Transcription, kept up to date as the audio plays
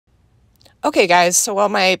Okay guys, so while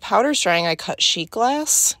my powder's drying, I cut sheet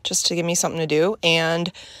glass just to give me something to do,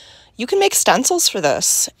 and you can make stencils for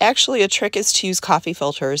this. Actually, a trick is to use coffee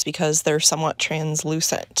filters because they're somewhat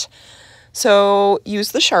translucent. So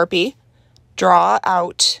use the Sharpie, draw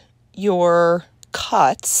out your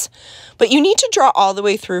cuts, but you need to draw all the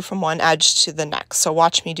way through from one edge to the next. So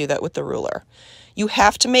watch me do that with the ruler. You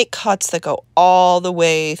have to make cuts that go all the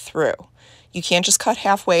way through. You can't just cut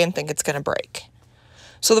halfway and think it's going to break.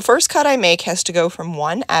 So the first cut I make has to go from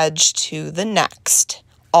one edge to the next,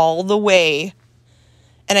 all the way.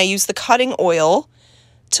 And I use the cutting oil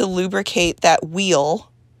to lubricate that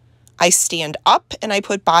wheel. I stand up and I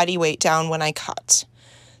put body weight down when I cut.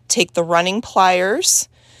 Take the running pliers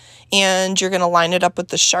and you're going to line it up with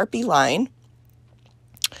the Sharpie line.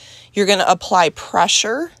 You're going to apply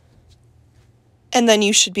pressure and then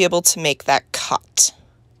you should be able to make that cut.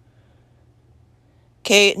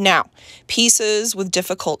 Okay, now pieces with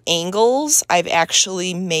difficult angles, I've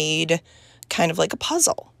actually made kind of like a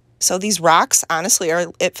puzzle. So these rocks, honestly,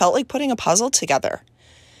 it felt like putting a puzzle together.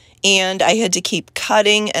 And I had to keep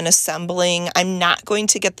cutting and assembling. I'm not going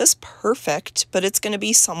to get this perfect, but it's going to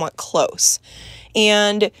be somewhat close.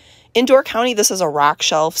 And in Door County, this is a rock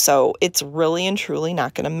shelf, so it's really and truly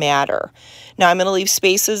not going to matter. Now I'm going to leave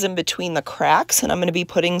spaces in between the cracks, and I'm going to be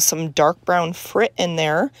putting some dark brown frit in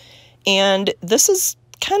there. And this is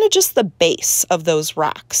kind of just the base of those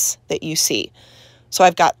rocks that you see. So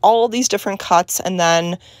I've got all these different cuts, and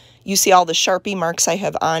then you see all the Sharpie marks I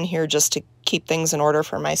have on here just to keep things in order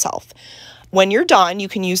for myself. When you're done, you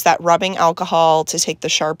can use that rubbing alcohol to take the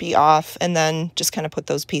Sharpie off and then just kind of put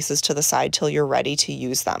those pieces to the side till you're ready to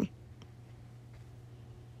use them.